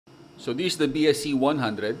So this is the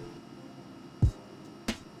BSC100.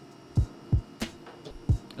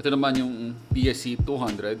 Ito naman yung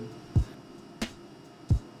BSC200.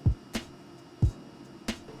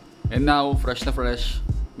 And now, fresh na fresh,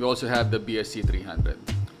 we also have the BSC300.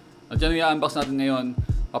 At dyan yung i-unbox natin ngayon.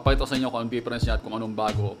 Papakita ko sa inyo kung anong difference niya at kung anong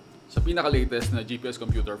bago sa pinaka-latest na GPS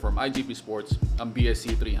computer from iGPSPORT, ang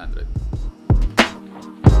BSC300.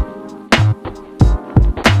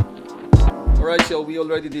 Alright, so we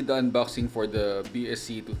already did the unboxing for the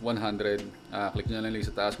BSC100. Click nyo lang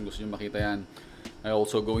sa taas kung gusto nyo makita yan. I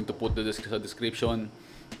also going to put sa description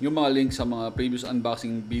yung mga links sa mga previous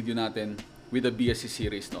unboxing video natin with the BSC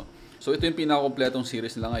series, no? So ito yung pinaka-kompletong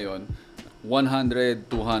series nila ngayon, 100,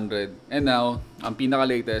 200, and now, ang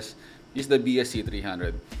pinaka-latest is the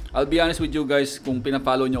BSC300. I'll be honest with you guys, kung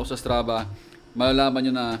pina-follow nyo ako sa Strava, malalaman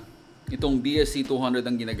nyo na itong BSC200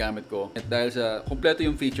 ang ginagamit ko. At dahil sa kompleto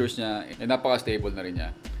yung features niya, napaka-stable na rin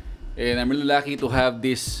niya. And I'm really lucky to have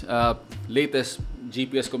this latest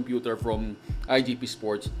GPS computer from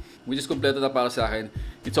iGPSPORT, which is kompleto na para sa akin.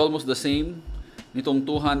 It's almost the same nitong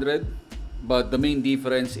 200, but the main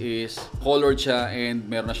difference is colored siya and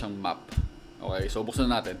meron na siyang map. Okay, so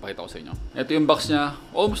buksan na natin, pakita ko sa inyo. Ito yung box niya,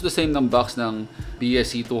 almost the same ng box ng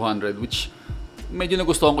BSC200, which medyo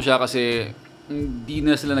nagustuhan ko siya kasi hindi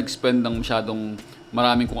na sila nag-spend ng masyadong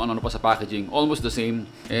maraming kung ano pa sa packaging. Almost the same.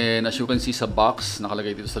 And as you can see sa box,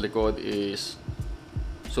 nakalagay dito sa likod is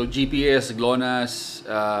so GPS, GLONASS,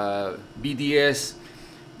 BDS,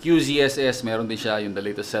 QZSS, meron din siya yung the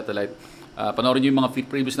latest satellite. Panoorin nyo yung mga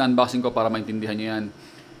previous na unboxing ko para maintindihan nyo yan.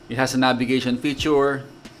 It has a navigation feature,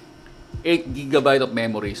 8 GB of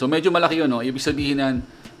memory. So medyo malaki yun, no? Ibig sabihin yan,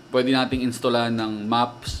 pwede nating installan ng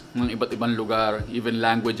maps ng iba't ibang lugar, even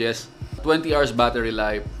languages. 20 hours battery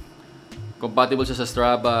life. Compatible siya sa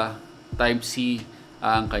Strava, Type-C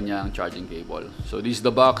ang kanyang charging cable. So this is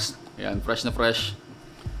the box. Ayan, fresh na fresh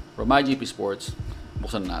from iGPSPORT.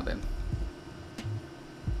 Buksan na natin.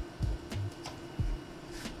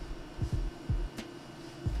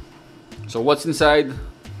 So what's inside?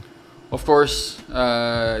 Of course,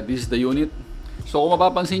 this is the unit. So kung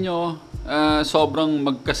mapapansin nyo, sobrang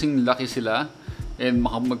magkasing laki sila and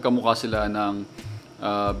magkamukha sila ng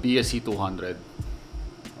BSC200.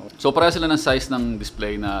 So pareha sila ng size ng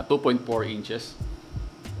display na 2.4 inches.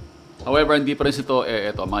 However, ang difference ito,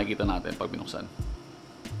 ito, makikita natin pag binuksan.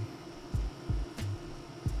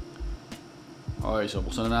 Okay, so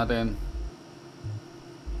buksan na natin.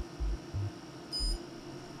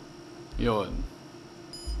 Yun.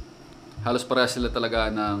 Halos pareha sila talaga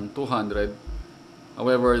ng 200.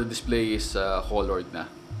 However, the display is colored na.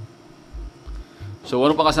 So,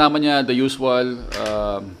 ano pa kasama niya? The usual.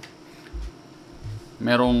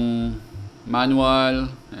 Merong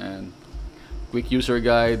manual and quick user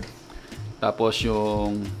guide. Tapos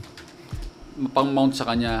yung pang-mount sa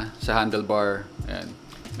kanya sa handlebar. And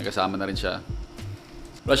may kasama na rin siya.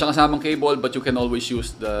 Wala siyang kasamang cable, but you can always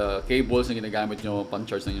use the cables na ginagamit nyo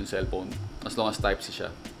pang-charge ng yung cellphone as long as Type-C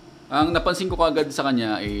siya. Ang napansin ko kagad sa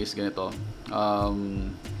kanya is ganito.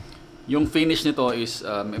 Yung finish nito is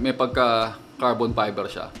may pagka carbon fiber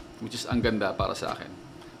siya, which is ang ganda para sa akin.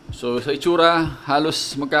 So sa itsura,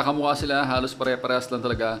 halos magkakamukha sila, halos pare-parehas lang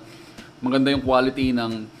talaga. Maganda yung quality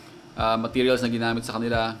ng materials na ginamit sa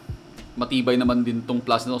kanila. Matibay naman din tong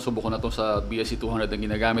plus nito. Subukan na to sa BSC200 na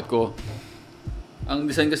ginagamit ko. Ang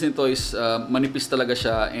design kasi nito is manipis talaga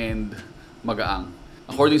siya and magaang.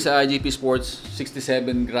 According sa iGPSPORT,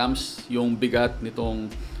 67 grams yung bigat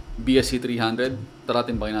nitong BSC300. Tara,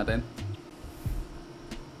 timbangin natin.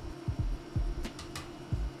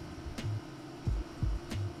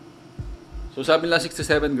 So sabi nila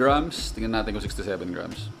 67 grams. Tingnan natin kung 67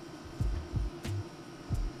 grams.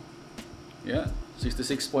 Yeah.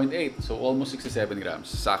 66.8. So almost 67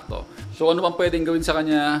 grams. Sakto. So ano pang pwedeng gawin sa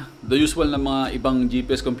kanya? The usual na mga ibang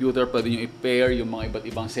GPS computer, pwede nyo i-pair yung mga iba't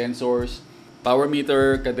ibang sensors. Power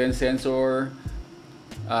meter, cadence sensor,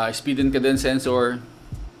 speed and cadence sensor.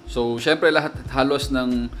 So syempre lahat halos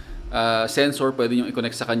ng sensor pwede nyo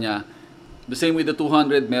i-connect sa kanya. The same with the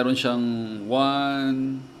 200, meron siyang 1,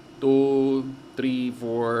 2, 3,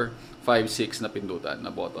 4, 5, 6 na pindutan,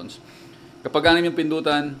 na buttons. Kapag ganun yung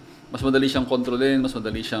pindutan, mas madali siyang kontrolin, mas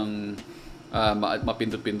madali siyang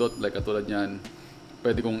mapindot-pindot. Like katulad niyan,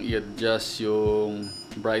 pwede kong i-adjust yung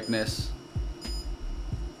brightness.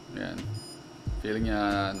 Ayan. Feeling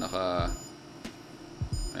niya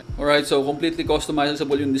Alright, so completely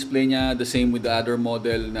customizable yung display niya. The same with the other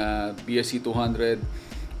model na BSC200.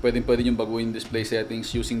 Pwede yung baguhin display settings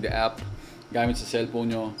using the app. Gamit sa cellphone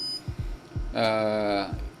nyo.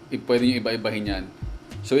 Pwede nyo iba-ibahin yan.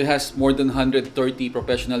 So it has more than 130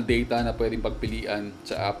 professional data na pwedeng pagpilian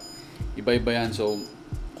sa app. Iba-iba yan. So,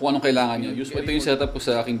 kung anong kailangan nyo. Ito yung setup ko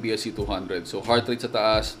sa aking BSC300. So, heart rate sa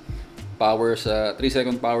taas, power sa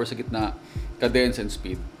 3-second power sa gitna, cadence and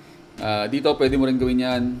speed. Dito pwede mo rin gawin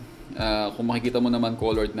yan. Kung makikita mo naman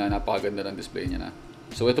colored na, napakaganda ng display niya na.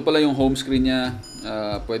 So, ito pala yung home screen niya.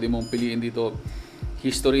 Pwede mong piliin dito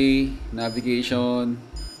history, navigation,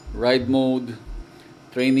 ride mode,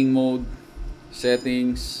 training mode,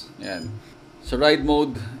 settings. Ayan. Sa ride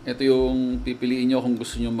mode, ito yung pipiliin nyo kung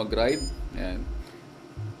gusto nyo mag-ride. Ayan.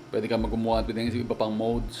 Pwede ka mag-gumawa ng iba pang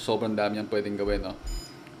mode. Sobrang dami yan pwedeng gawin. No?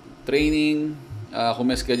 Training, kung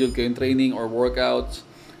may schedule kayong training or workouts,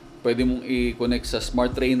 pwede mong i-connect sa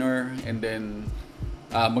smart trainer and then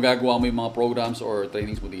magagawa mo yung mga programs or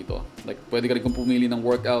trainings mo dito. Like, pwede ka rin kung pumili ng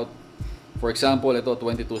workout. For example, ito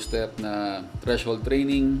 22-step na threshold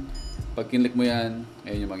training. Pag kinlik mo yan,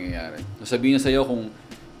 ayun yung mangyayari. Sasabihin niya sa'yo kung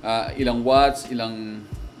ilang watts,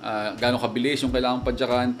 gaano kabilis yung kailangang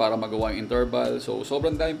padyakan para magawa yung interval. So,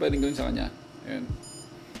 sobrang dami pwedeng gawin sa kanya. Ayan.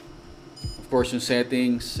 Of course, yung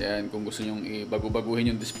settings, ayan, kung gusto nyo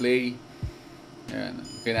baguhin yung display. Ayan.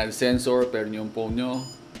 You can add sensor, pair nyo yung phone nyo.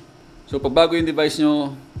 So, pag bago yung device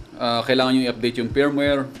nyo, kailangan nyo i-update yung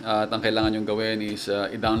firmware. At ang kailangan nyo gawin is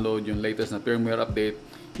i-download yung latest na firmware update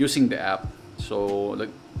using the app. So,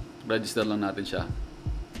 register lang natin siya.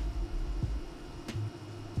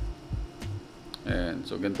 Ayan,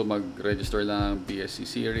 so ganito mag-register lang BSC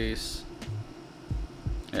series.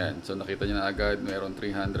 Ayan, so nakita nyo na agad, mayroon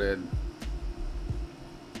 300.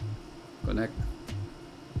 Connect.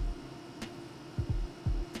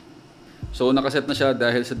 So nakaset na siya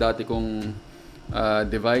dahil sa dati kong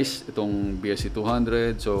device, itong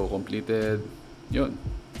BSC200. So completed. Yun.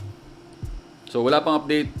 So wala pang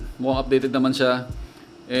update, mukhang updated naman siya.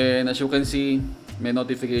 And as you can see, may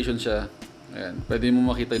notification siya. Ayan, pwede mo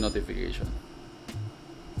makita yung notification.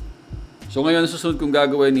 So ngayon, susunod kong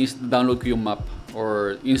gagawin is download ko yung map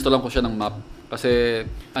or installan ko siya ng map. Kasi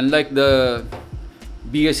unlike the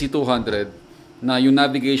BSC200 na yung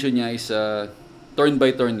navigation niya is turn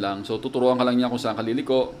by turn lang. So tuturuan ka lang niya kung saan ka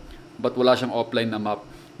liliko but wala siyang offline na map.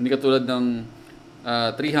 Hindi katulad ng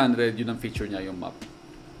 300, yun ang feature niya, yung map.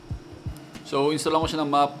 So installan ko siya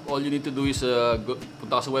ng map. All you need to do is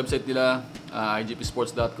punta ka sa website nila,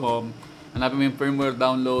 iGPSPORTS.com. Hanapin mo yung firmware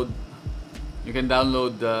download. You can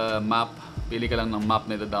download the map. Pili ka lang ng map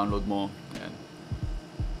na ito-download mo. Ayan.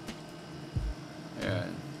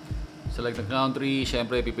 Ayan. Select the country.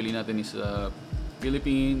 Siyempre, pipili natin is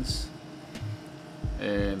Philippines.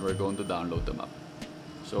 And we're going to download the map.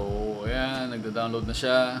 So, ayan. Nagda-download na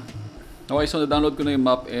siya. Okay, so na-download ko na yung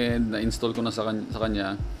map and na-install ko na sa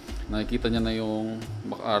kanya. Nakikita niya na yung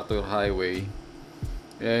MacArthur Highway.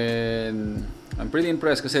 And I'm pretty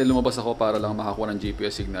impressed kasi lumabas ako para lang makakuha ng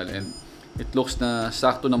GPS signal. And it looks na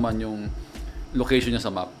sakto naman yung location niya sa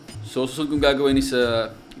map. So, susunod kong gagawin is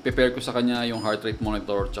i-prepare ko sa kanya yung heart rate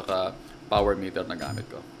monitor tsaka power meter na gamit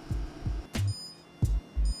ko.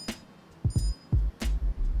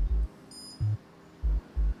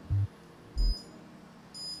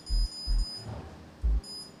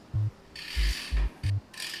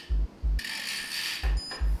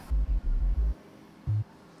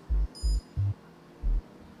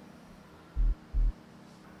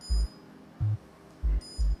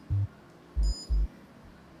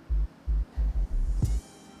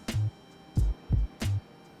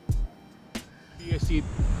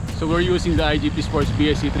 So we're using the iGPSPORT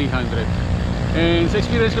BSC300. And sa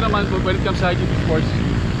experience ko naman, when it comes sa iGPSPORT,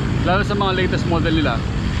 lalo sa mga latest model nila,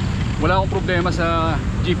 wala akong problema sa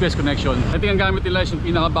GPS connection. I think ang gamit nila is yung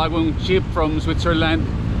pinakabagong chip from Switzerland,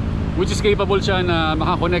 which is capable siya na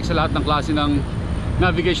makakonect sa lahat ng klase ng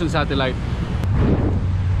navigation satellite.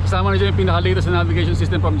 Kasama na dyan yung pinaka-latest na navigation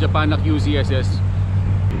system from Japan na GCASH.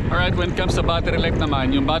 Alright, when it comes to battery life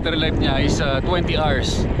naman, yung battery life niya is 20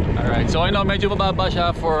 hours. Alright, so I know medyo mababa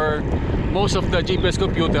siya for most of the GPS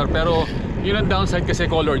computer, pero yun ang downside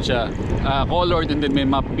kasi colored siya. Colored and then may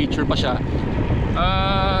map feature pa siya.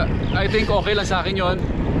 I think okay lang sa akin yun.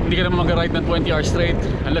 Hindi ka naman mag-ride ng 20 hours straight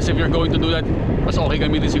unless if you're going to do that. Mas okay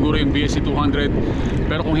gamitin siguro yung BSC200.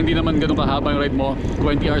 Pero kung hindi naman ganun kahaba yung ride mo,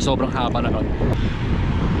 20 hours sobrang haba na nun.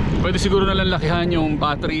 Pwede siguro na lang lakihan yung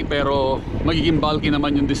battery pero magiging bulky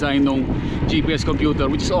naman yung design ng GPS computer,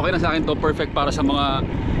 which is okay na sa akin to, perfect para sa mga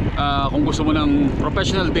kung gusto mo ng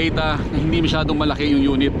professional data na hindi masyadong malaki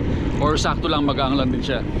yung unit or sakto lang mag-aang lang din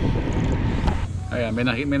siya. Ayan,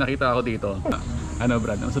 may nakita ako dito. Ano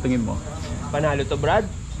Brad, ano sa tingin mo? Panalo to Brad?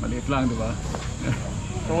 Maliit lang, di ba?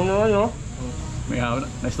 Ano? May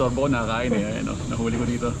na-istorbo ko, nakakain eh. Ayan, nahuli ko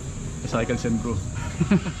dito. Cycles and brew.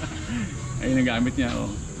 Ayun ang gamit niya,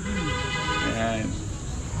 oh. Ayan.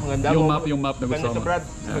 Maganda Yung map na gusto Ganito mo. Brad,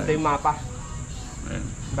 maganda yung mapa. Ayan.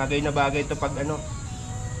 Bagay na bagay ito pag ano.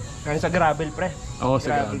 Kaya sa gravel pre. Oo,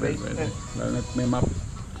 sa gravel. guys. Pwede. Lalo na may map.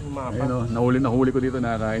 Yung mapa. Ayun, nahuli ko dito,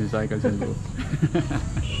 nakakain cycles and go.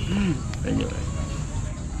 Thank you.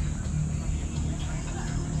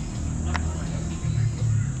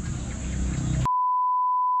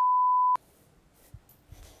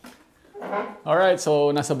 Alright,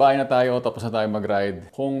 so nasa bahay na tayo, tapos na tayo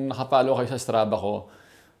mag-ride. Kung nakapalo kayo sa Strava ko,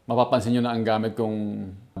 mapapansin nyo na ang gamit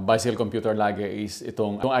kong bicycle computer lagi is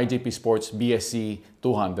itong iGPSPORT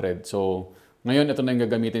BSC300. So, ngayon ito na yung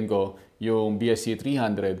gagamitin ko, yung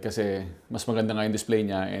BSC300 kasi mas maganda nga yung display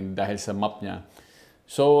niya and dahil sa map niya.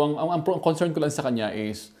 So, ang concern ko lang sa kanya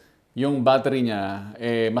is yung battery niya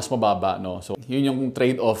mas mababa, no? So, yun yung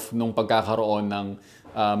trade-off nung pagkakaroon ng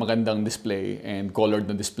magandang display and colored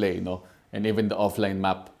na display, no? And even the offline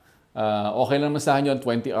map. Okay lang naman sa akin yun,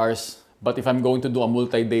 20 hours. But if I'm going to do a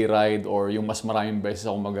multi-day ride or yung mas maraming beses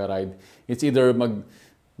akong mag-ride, it's either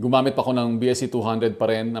gumamit pa ako ng BSC200 pa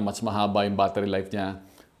rin na mas mahaba yung battery life niya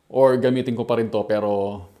or gamitin ko pa rin to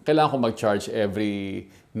pero kailangan ko mag-charge every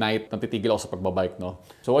night na titigil ako sa pagbabike, no?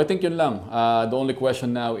 So I think yun lang. The only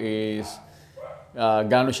question now is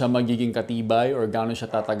gaano siya magiging katibay or gaano siya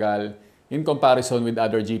tatagal in comparison with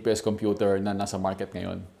other GPS computer na nasa market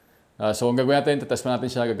ngayon. So ang gagawin natin, tetest pa natin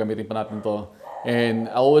siya, gagamitin pa natin to. And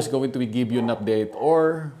I'm always going to give you an update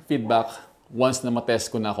or feedback once na matest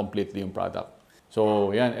ko na completely yung product. So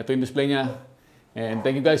yan, ito yung display niya. And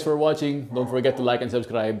thank you guys for watching. Don't forget to like and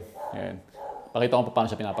subscribe. And pakita ko pa paano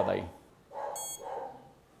siya pinapatay.